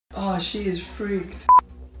Oh, she is freaked.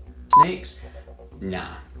 Snakes? Nah,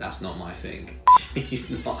 that's not my thing.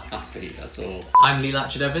 She's not happy at all. I'm Lee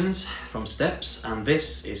Latchford-Evans from Steps, and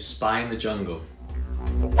this is Spy in the Jungle.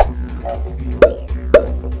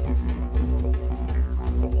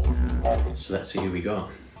 So let's see who we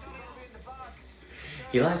got.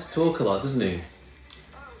 He likes to talk a lot, doesn't he?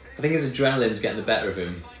 I think his adrenaline's getting the better of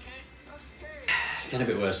him. Getting a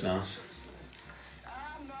bit worse now.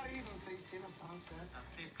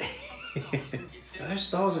 Those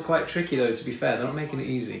stars are quite tricky though, to be fair. They're not making it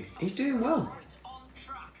easy. He's doing well.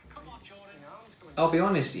 I'll be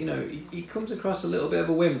honest, you know, he comes across a little bit of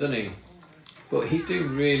a wimp, doesn't he? But he's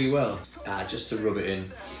doing really well. Just to rub it in.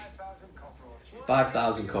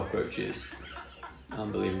 5,000 cockroaches.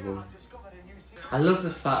 Unbelievable. I love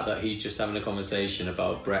the fact that he's just having a conversation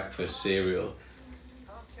about breakfast cereal,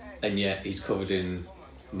 and yet he's covered in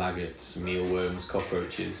maggots, mealworms,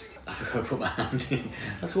 cockroaches. I've got to put my hand in.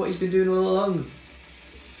 That's what he's been doing all along.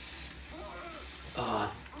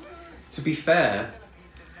 To be fair,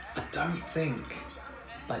 I don't think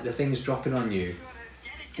like the things dropping on you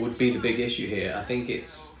would be the big issue here. I think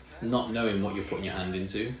it's not knowing what you're putting your hand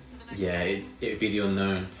into. Yeah, it'd be the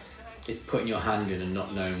unknown. It's putting your hand in and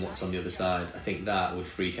not knowing what's on the other side. I think that would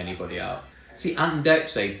freak anybody out. See, Ant and Dec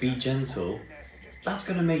say, be gentle. That's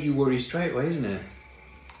going to make you worry straight away, isn't it?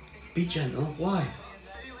 Be gentle? Why?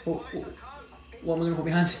 What am I going to put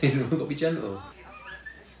my hand in? I've got to be gentle.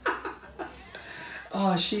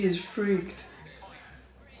 Oh, she is freaked.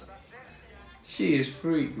 She is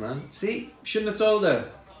freaked, man. See? Shouldn't have told her.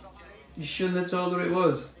 You shouldn't have told her it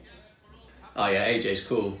was. Oh yeah, AJ's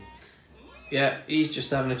cool. Yeah, he's just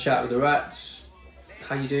having a chat with the rats.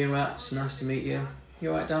 How you doing, rats? Nice to meet you.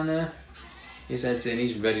 You alright down there? His head's in,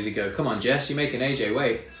 he's ready to go. Come on, Jess, you're making AJ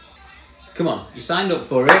wait. Come on, you signed up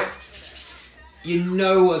for it. You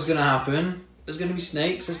know what's gonna happen. There's gonna be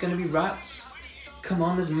snakes, there's gonna be rats. Come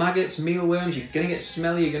on, there's maggots, mealworms, you're gonna get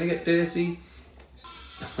smelly, you're gonna get dirty.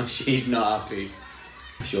 Oh, she's not happy.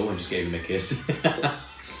 I'm sure one just gave him a kiss.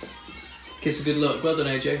 Kiss of good luck, well done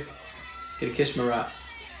AJ. Get a kiss from a rat.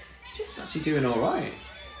 Jess actually doing alright.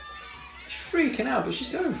 She's freaking out, but she's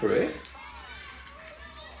going for it.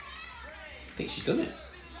 I think she's done it.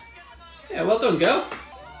 Yeah, well done, girl.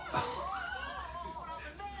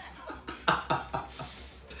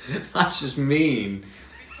 That's just mean.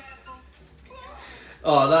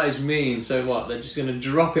 Oh, that is mean. So what? They're just going to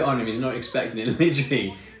drop it on him. He's not expecting it.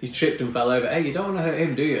 Literally, he's tripped and fell over. Hey, you don't want to hurt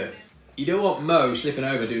him, do you? You don't want Mo slipping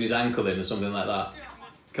over doing his ankle in or something like that.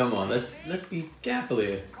 Come on, let's be careful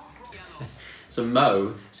here. So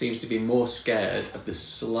Mo seems to be more scared of the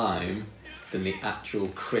slime than the actual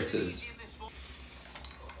critters.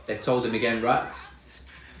 They've told him again, rats.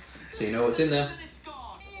 So you know what's in there.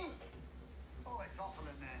 Oh, it's awful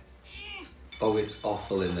in there. Oh, it's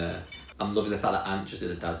awful in there. I'm loving the fact that Ant just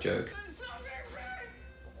did a dad joke.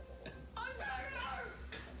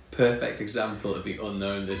 Perfect example of the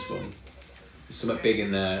unknown, this one. There's something big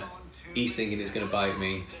in there. He's thinking it's going to bite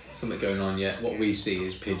me. Something going on yet. What we see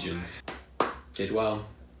is pigeons. Did well.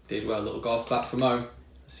 Did well. Little golf clap for Mo.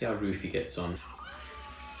 Let's see how Rufy gets on.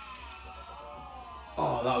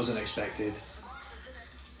 Oh, that was unexpected.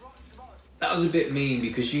 That was a bit mean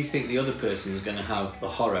because you think the other person is going to have the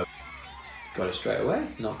horror. Got it straight away.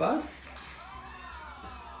 Not bad.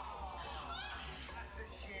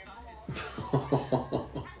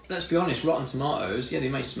 Let's be honest, rotten tomatoes, yeah, they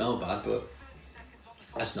may smell bad, but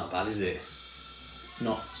that's not bad, is it? It's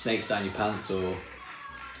not snakes down your pants or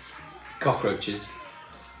cockroaches.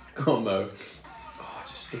 Go on, Mo. Oh,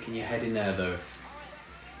 just sticking your head in there, though.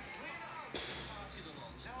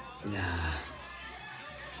 Nah.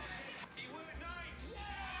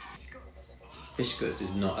 Fish guts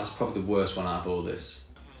is not, that's probably the worst one out of all this.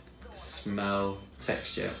 Smell,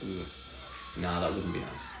 texture, ooh. Nah, that wouldn't be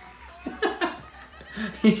nice.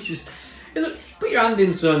 He's just, hey, look, put your hand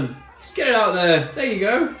in, son. Just get it out there. There you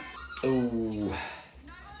go. Oh.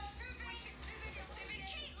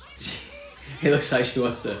 It looks like she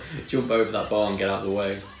wants to jump over that bar and get out of the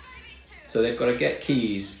way. So they've got to get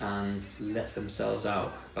keys and let themselves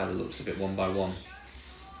out by the looks of it, one by one.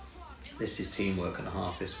 This is teamwork and a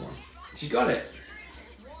half, this one. She's got it.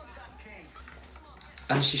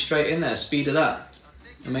 And she's straight in there. Speed of that.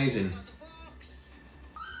 Amazing.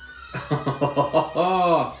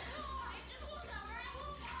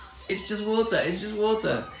 It's just water, it's just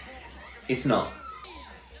water. It's not.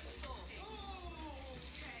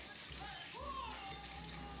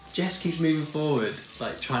 Jess keeps moving forward,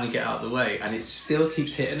 like trying to get out of the way, and it still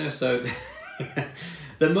keeps hitting her, so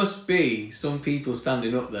there must be some people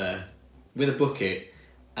standing up there with a bucket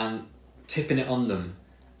and tipping it on them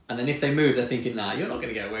And then if they move, they're thinking, nah, you're not going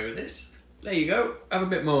to get away with this. There you go, have a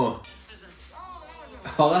bit more.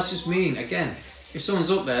 Oh, that's just mean. Again, if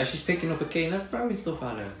someone's up there, she's picking up a key and they're throwing stuff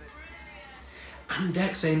at her. And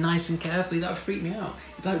Dex saying nice and carefully, that would freak me out.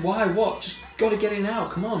 Like, why, what? Just gotta get in now,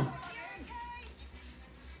 come on.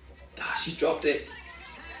 Ah, she's dropped it.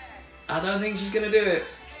 I don't think she's gonna do it.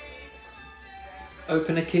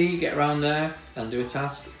 Open a key, get around there, and do a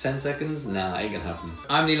task. 10 seconds? Nah, ain't gonna happen.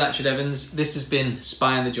 I'm Lee Latchford-Evans. This has been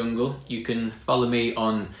Spy in the Jungle. You can follow me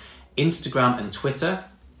on Instagram and Twitter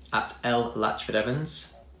at L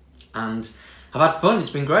Latchford-Evans. And I've had fun, it's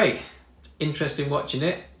been great. It's interesting watching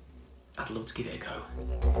it. I'd love to give it a go.